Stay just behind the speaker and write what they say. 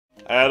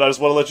and I just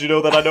want to let you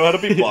know that I know how to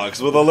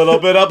beatbox with a little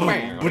bit of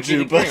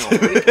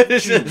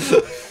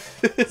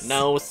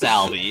No,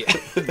 Salvy.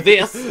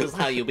 This is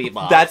how you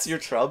beatbox. That's your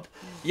trump?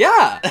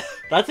 Yeah,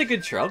 that's a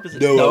good trump. Is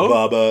it? No,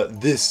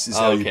 Obama, this is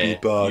how you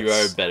beatbox. You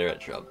are better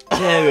at trump.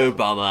 No,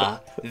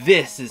 Obama,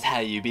 this is how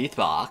you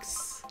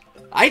beatbox.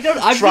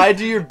 Try to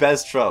do your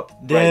best trump.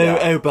 No,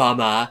 right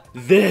Obama,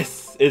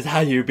 this is how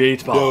you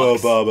beatbox. No,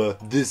 Obama,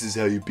 this is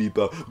how you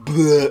beatbox.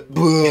 Blah,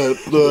 blah,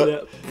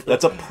 blah.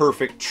 That's a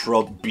perfect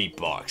Trump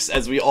beatbox,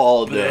 as we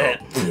all know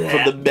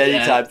from the many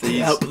times that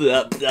he's.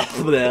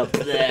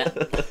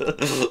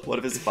 One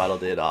of his final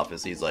day in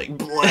office, he's like,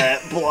 blah,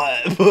 blah,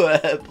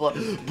 blah, blah,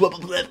 blah,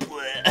 blah,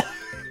 blah.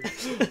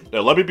 Now,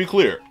 let me be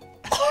clear.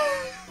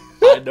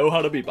 I know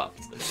how to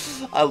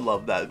beatbox. I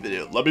love that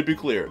video. Let me be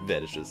clear.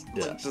 Vanishes.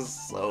 Yeah. It's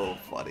just so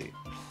funny.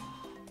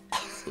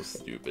 So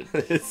stupid.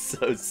 It's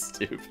so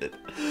stupid.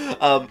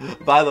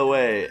 By the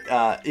way,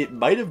 it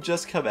might have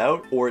just come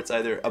out, or it's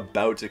either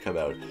about to come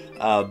out.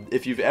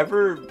 If you've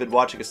ever been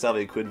watching a Salvy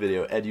and Quinn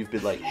video and you've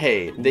been like,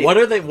 "Hey, what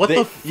are they? What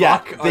the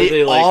fuck are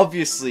they like?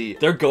 Obviously,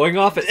 they're going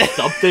off at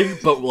something,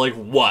 but like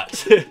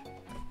what?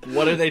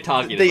 What are they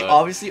talking about? They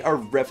obviously are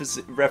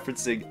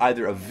referencing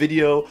either a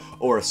video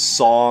or a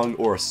song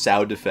or a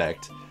sound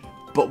effect,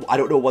 but I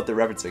don't know what they're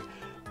referencing.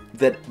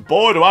 Then,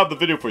 boy, do I have the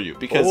video for you,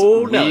 because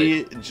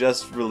we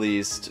just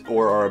released,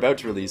 or are about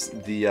to release,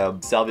 the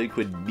Salvy and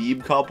Quinn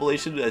meme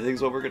compilation, I think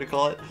is what we're going to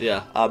call it.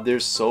 Yeah.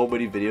 There's so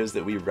many videos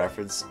that we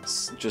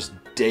reference just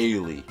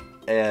daily.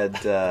 And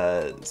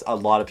a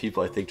lot of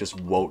people, I think, just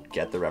won't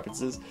get the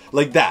references.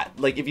 Like that.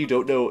 Like, if you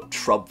don't know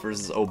Trump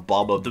versus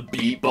Obama, the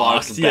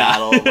beatbox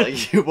battle,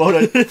 like, you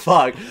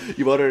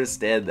won't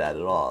understand that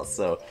at all.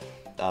 So,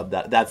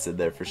 that's in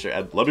there for sure.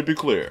 And let me be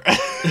clear.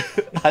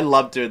 I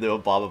love doing the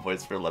Obama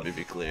voice for let me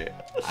be clear.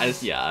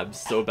 I'm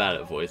so bad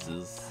at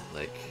voices.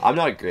 Like, I'm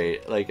not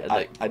great. Like,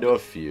 I know a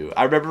few.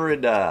 I remember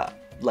in,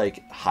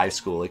 like, high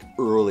school, like,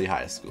 early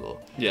high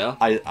school. Yeah.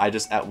 I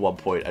just, at one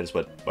point, I just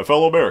went, my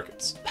fellow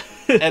Americans.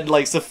 And,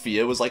 like,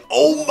 Sophia was like,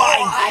 oh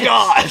my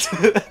god!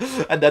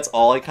 And that's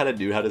all I kind of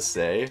knew how to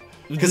say.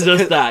 Just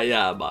that,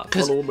 yeah, my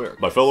fellow Americans.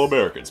 My fellow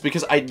Americans.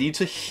 Because I need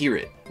to hear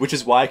it. Which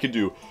is why I can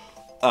do,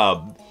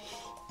 now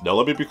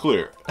let me be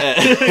clear.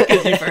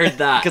 Because you've heard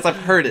that. Because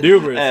I've heard it.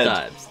 Numerous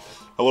times.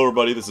 Hello,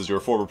 everybody. This is your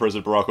former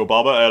President Barack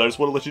Obama, and I just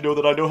want to let you know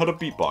that I know how to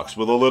beatbox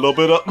with a little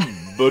bit of...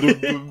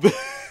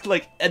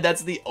 like, and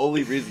that's the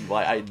only reason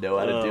why I know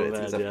how to do it,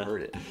 because I've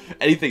heard it.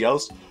 Anything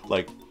else,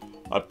 like...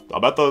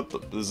 I'm at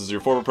this is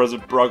your former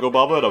President Barack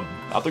Obama, and I'm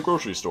at the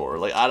grocery store.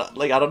 Like I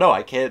don't know.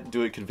 I can't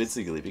do it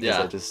convincingly because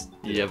I just...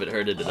 You haven't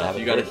heard it enough.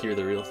 You gotta hear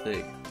the real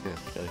thing. Yeah,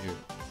 gotta hear it.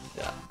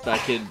 Yeah.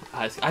 Back in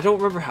high school, I don't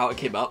remember how it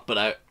came up, but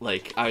I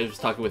was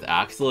talking with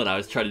Axel, and I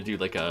was trying to do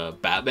like a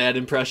Batman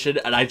impression,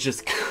 and I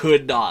just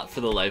could not,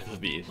 for the life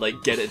of me, like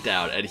get it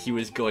down, and he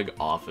was going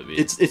off at me.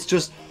 It's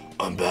just...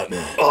 I'm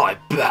Batman. Oh, I'm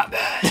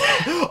Batman.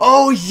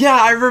 Oh, yeah,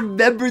 I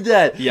remember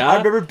that. Yeah? I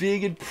remember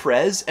being in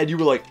Prez, and you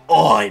were like,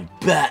 oh, I'm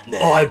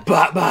Batman. Oh, I'm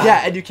Batman.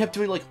 Yeah, and you kept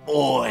doing like,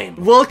 oh, I'm...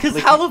 Well, because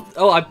like,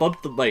 I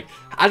bumped the mic.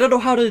 I don't know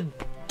how to,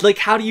 like,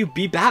 how do you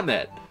be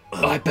Batman?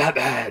 I'm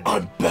Batman.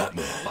 I'm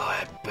Batman.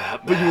 I'm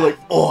Batman. But you were like,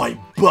 oh, I'm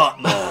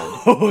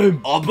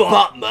Batman. I'm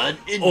Batman.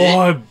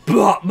 I'm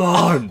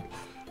Batman.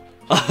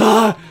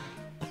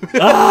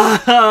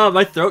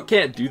 My throat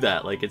can't do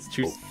that. Like, it's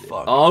too... Oh,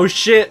 fuck. Oh,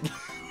 shit.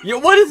 Yo,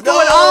 what is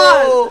going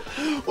on?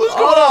 What's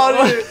going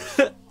on here?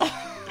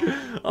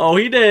 Oh,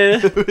 he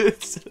did.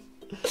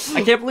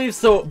 I can't believe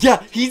so. Yeah,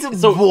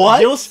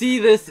 what? You'll see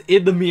this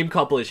in the meme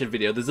compilation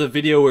video. There's a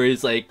video where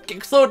he's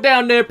like, "Slow it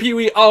down there, Pee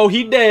Wee." Oh,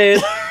 he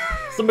did.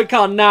 Somebody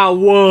call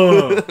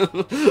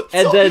 911.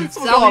 And then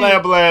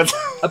ambulance.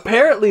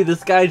 Apparently,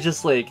 this guy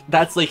just like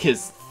that's like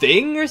his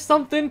thing or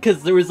something.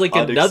 Because there was like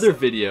another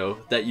video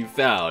that you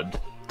found.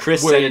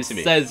 Chris sent it to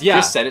me.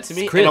 Chris sent it to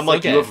me, and I'm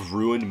like, you have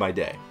ruined my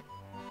day.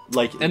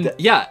 Like, and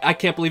yeah, I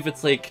can't believe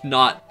it's like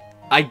not.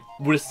 I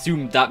would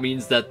assume that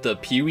means that the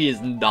Pee Wee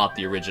is not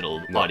the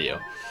original audio.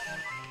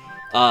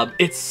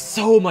 It's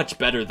so much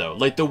better though.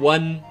 Like the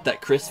one that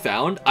Chris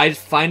found, I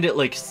find it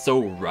like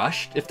so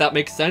rushed. If that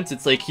makes sense,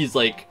 it's like he's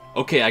like,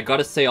 okay, I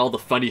gotta say all the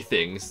funny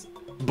things,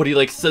 but he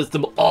like says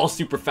them all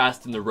super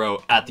fast in the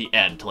row at the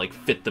end to like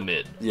fit them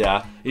in.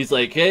 Yeah. He's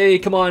like, hey,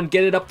 come on,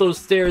 get it up those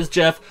stairs,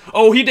 Jeff.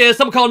 Oh, he did.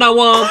 Someone call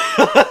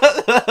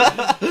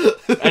 911.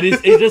 And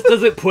he just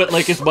doesn't put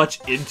like as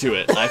much into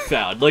it. I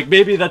found like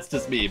maybe that's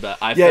just me, but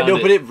I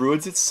found but it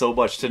ruins it so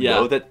much to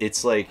know that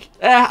it's like.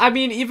 I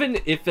mean, even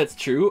if that's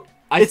true,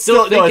 I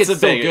still think it's so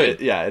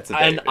good. Yeah, it's a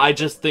and I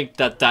just think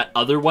that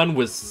other one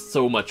was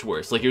so much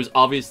worse. Like it was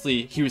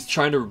obviously he was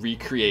trying to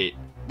recreate.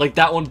 Like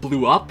that one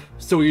blew up,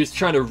 so he was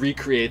trying to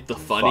recreate the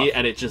funny,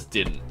 and it just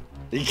didn't.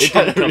 It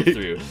didn't come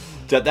through.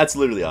 That's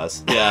literally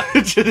us. Yeah.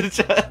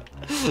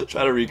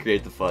 Try to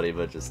recreate the funny,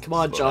 but just... Come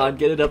on, John,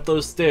 get it up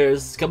those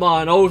stairs. Come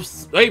on. Oh,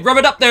 hey, rub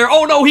it up there.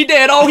 Oh, no, he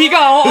did. Oh, he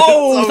gone.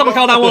 Oh, someone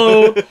call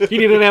 911. He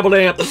needed an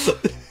ambulance.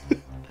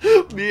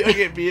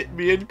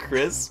 me and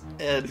Chris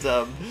and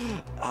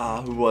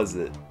who was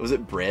it? Was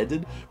it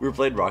Brandon? We were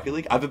playing Rocket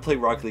League. I've been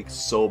playing Rocket League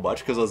so much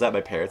because I was at my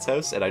parents'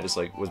 house and I just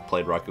like was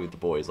playing Rocket League with the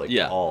boys like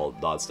all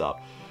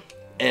nonstop.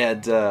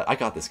 And I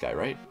got this guy,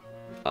 right?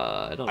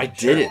 I don't know. I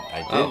didn't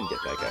get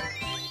that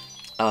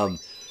guy.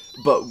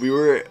 But we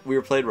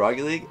were playing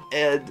Rocket League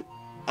and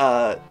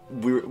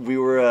we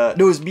were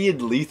no, it was me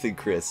and Leith and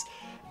Chris.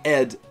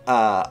 And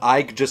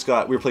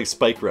we were playing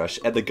Spike Rush,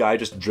 and the guy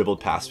just dribbled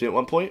past me at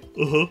one point.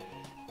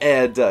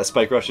 And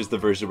Spike Rush is the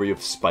version where you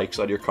have spikes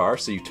on your car,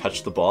 so you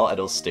touch the ball and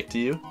it'll stick to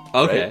you.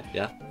 Okay, right?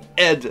 yeah.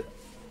 And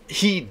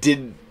he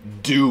didn't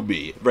do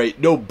me, right?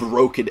 No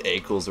broken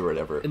ankles or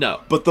whatever.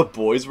 No. But the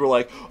boys were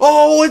like,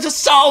 "Oh, it's a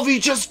Salvy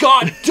just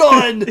got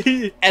done!"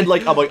 And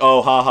like, I'm like,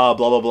 "Oh, haha,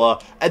 blah, blah,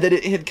 blah." And then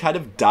it had kind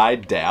of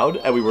died down,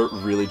 and we weren't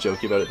really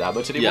joking about it that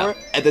much anymore.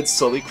 Yeah. And then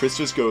suddenly Chris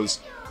just goes,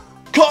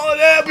 "Call an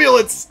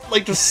ambulance!"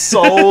 Like, just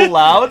so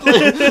loud.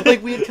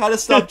 Like, we had kind of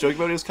stopped joking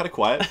about it. It was kind of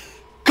quiet.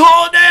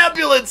 "Call an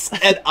ambulance!"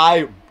 And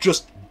I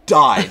just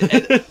died.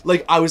 And,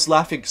 like, I was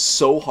laughing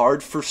so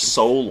hard for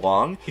so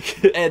long.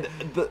 And,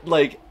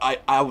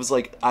 I was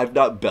like, I've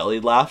not belly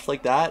laughed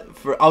like that.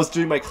 I was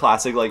doing my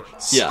classic, like,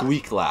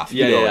 squeak laugh.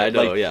 Yeah, you know, I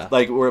know, like, yeah.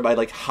 Like, where my,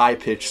 like,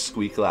 high-pitched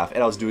squeak laugh.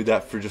 And I was doing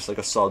that for just, like,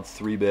 a solid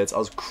 3 minutes. I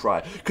was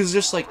crying. Because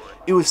just, like,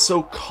 it was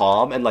so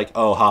calm and, like,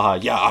 oh, haha,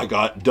 yeah, I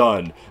got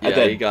done. And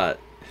then, you got...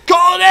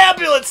 "Call an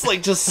ambulance!"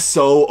 Like, just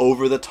so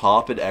over the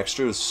top and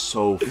extra. It was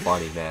so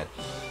funny, man.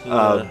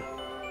 That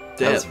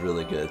was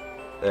really good.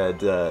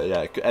 And,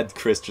 and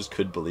Chris just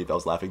couldn't believe I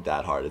was laughing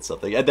that hard at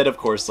something. And then, of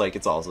course, like,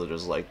 it's also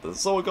just like,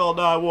 someone call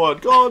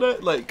 911, call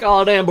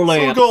an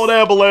ambulance. Someone call an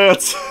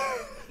ambulance.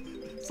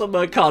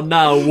 Somebody call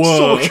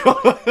 911.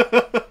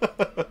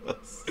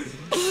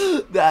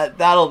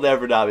 That'll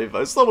never not be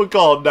fun. Someone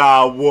call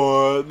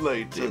 911.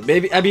 Like, just...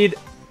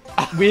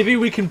 Maybe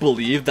we can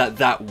believe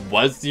that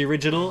was the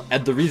original,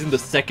 and the reason the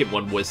second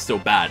one was so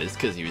bad is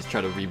because he was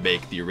trying to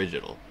remake the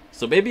original.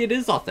 So maybe it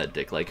is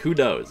authentic. Like, who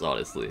knows?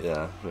 Honestly,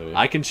 yeah. Maybe.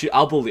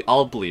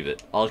 I'll believe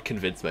it. I'll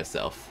convince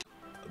myself.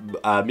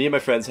 Me and my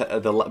friends,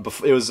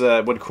 it was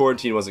when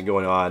quarantine wasn't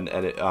going on,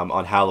 and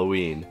on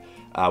Halloween,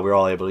 we were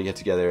all able to get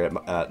together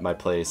at my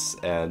place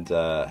and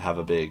have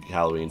a big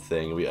Halloween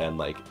thing. And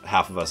like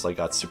half of us like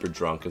got super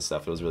drunk and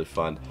stuff. It was really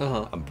fun.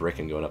 I'm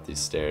bricking going up these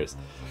stairs.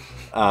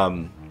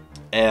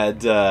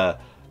 It's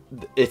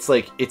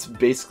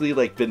basically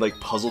like been like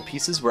puzzle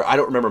pieces where I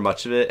don't remember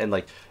much of it, and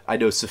like I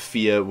know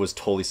Sophia was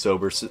totally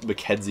sober,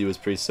 Mackenzie was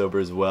pretty sober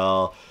as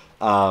well,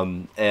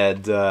 I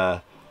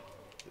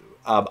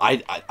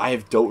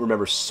don't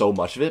remember so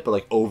much of it, but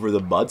like over the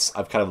months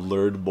I've kind of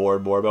learned more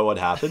and more about what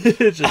happened.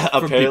 Just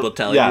from people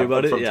telling you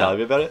about it. Telling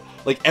me about it.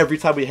 Like every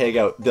time we hang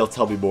out, they'll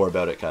tell me more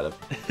about it, kind of.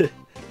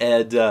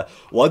 And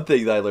one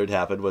thing that I learned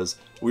happened was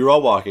we were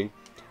all walking.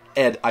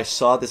 And I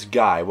saw this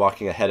guy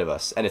walking ahead of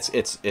us, and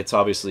it's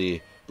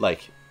obviously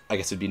like, I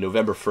guess it'd be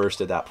November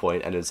 1st at that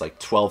point, and it's like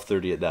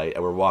 12:30 at night,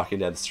 and we're walking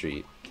down the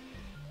street,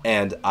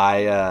 and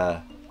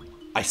I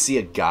see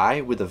a guy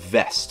with a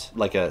vest,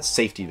 like a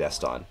safety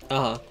vest on,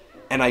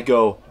 and I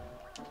go,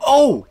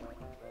 "Oh,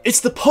 it's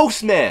the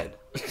postman!"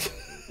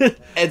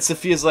 And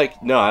Sophia's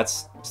like, "No,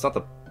 it's not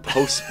the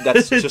post.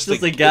 That's just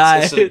a guy."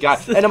 It's just a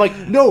guy, and I'm like,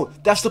 "No,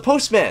 that's the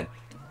postman.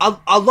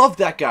 I love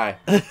that guy.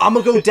 I'm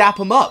gonna go dap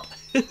him up."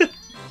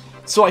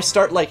 So I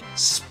start, like,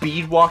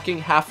 speed walking,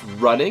 half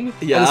running,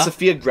 and then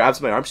Sophia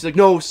grabs my arm. She's like,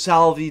 "No,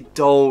 Salvy,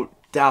 don't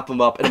dap him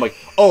up." And I'm like,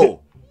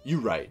 "Oh, you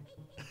right.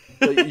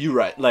 You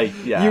right. Like,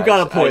 yeah. You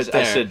got a point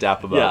there. I should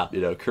dap him up,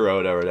 you know,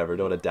 Corona or whatever.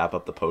 Don't want to dap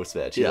up the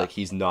postman." She's like,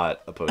 "He's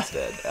not a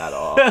postman at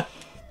all."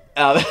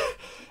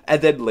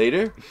 And then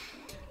later,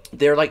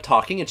 they're, like,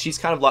 talking, and she's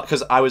kind of lost,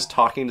 because I was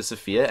talking to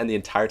Sophia, and the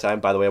entire time,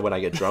 by the way, when I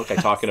get drunk, I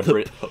talk in a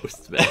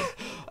postman.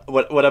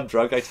 When I'm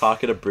drunk, I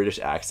talk in a British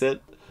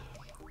accent.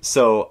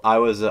 So I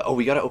was,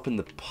 we gotta open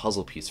the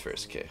puzzle piece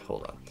first. Okay,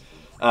 hold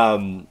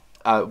on.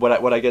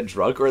 When I get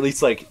drunk, or at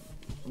least like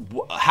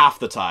half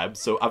the time,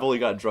 so I've only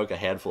gotten drunk a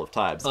handful of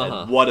times,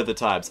 and one of the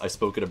times I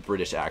spoke in a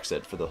British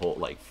accent for the whole,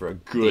 like, for a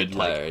good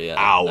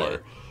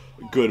hour,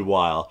 good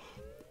while.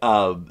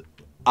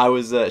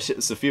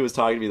 Sophia was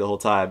talking to me the whole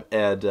time,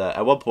 and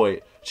at one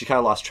point she kind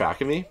of lost track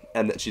of me,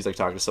 and then she's like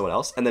talking to someone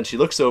else, and then she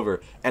looks over,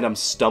 and I'm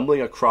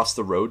stumbling across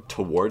the road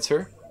towards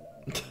her,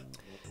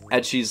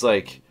 and she's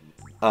like,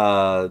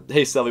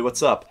 "Hey, Salvy,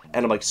 what's up?"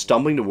 And I'm like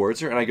stumbling towards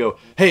her, and I go,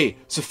 "Hey,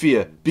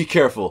 Sophia, be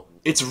careful.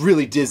 It's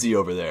really dizzy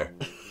over there."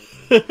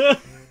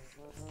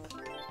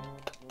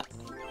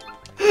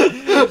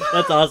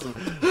 That's awesome.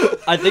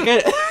 I think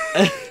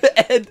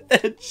and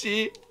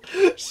she's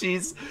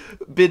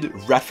been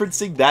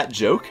referencing that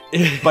joke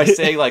by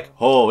saying like,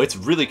 "Oh, it's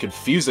really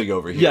confusing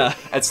over here,"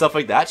 and stuff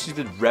like that. She's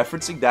been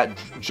referencing that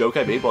joke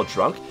I made while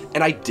drunk,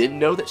 and I didn't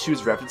know that she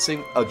was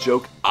referencing a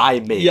joke I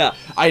made.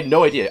 I had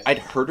no idea. I'd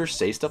heard her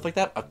say stuff like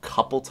that a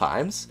couple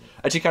times,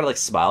 and she kind of like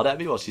smiled at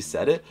me while she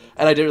said it,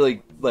 and I didn't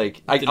really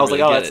like. I was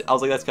like, "Oh,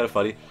 that's kind of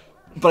funny."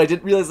 but I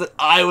didn't realize that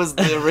I was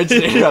the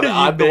originator of it.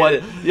 I'm the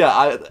one.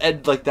 Yeah,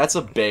 and like that's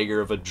a banger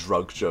of a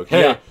drunk joke.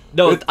 Hey, yeah.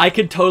 No, I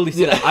can totally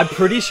see that. I'm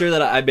pretty sure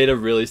that I made a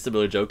really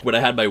similar joke when I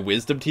had my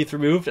wisdom teeth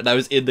removed and I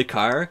was in the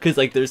car, because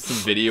like there's some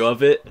video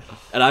of it,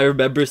 and I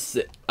remember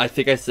I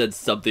think I said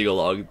something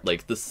along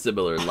like the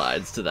similar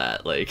lines to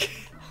that. Like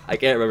I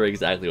can't remember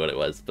exactly what it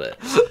was, but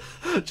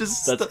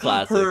just that's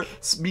classic.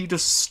 Me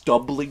just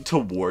stumbling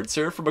towards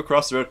her from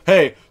across the road.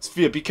 Hey,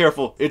 Sophia, be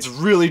careful. It's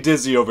really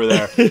dizzy over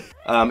there.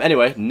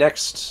 Anyway,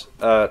 next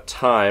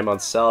time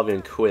on Salvy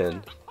and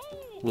Quinn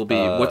will be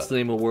what's the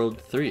name of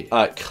World 3?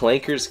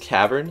 Clanker's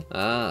Cavern.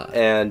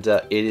 And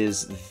it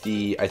is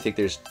I think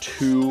there's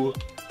 2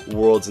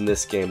 worlds in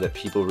this game that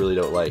people really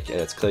don't like, and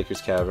it's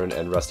Clanker's Cavern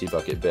and Rusty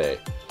Bucket Bay.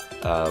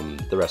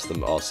 The rest of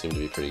them all seem to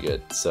be pretty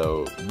good.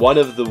 So one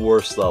of the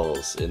worst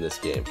levels in this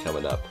game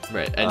coming up.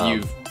 Right,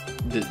 and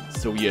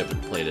so you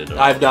haven't played it at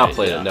all, I've not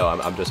played it, no.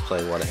 I'm just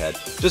playing one ahead.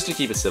 Just to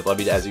keep it simple. I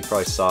mean, as you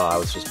probably saw, I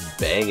was just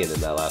banging in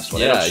that last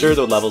one. Yeah, and I'm sure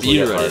the levels will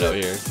get harder out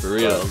here. For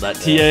real, that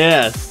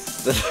TAS.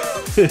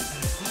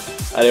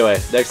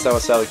 Anyway, next time on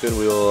Salvy Quinn,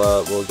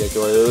 we'll get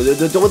going.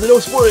 No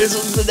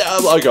spoilers.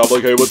 I'm like,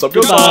 hey, what's up?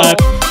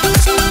 Goodbye.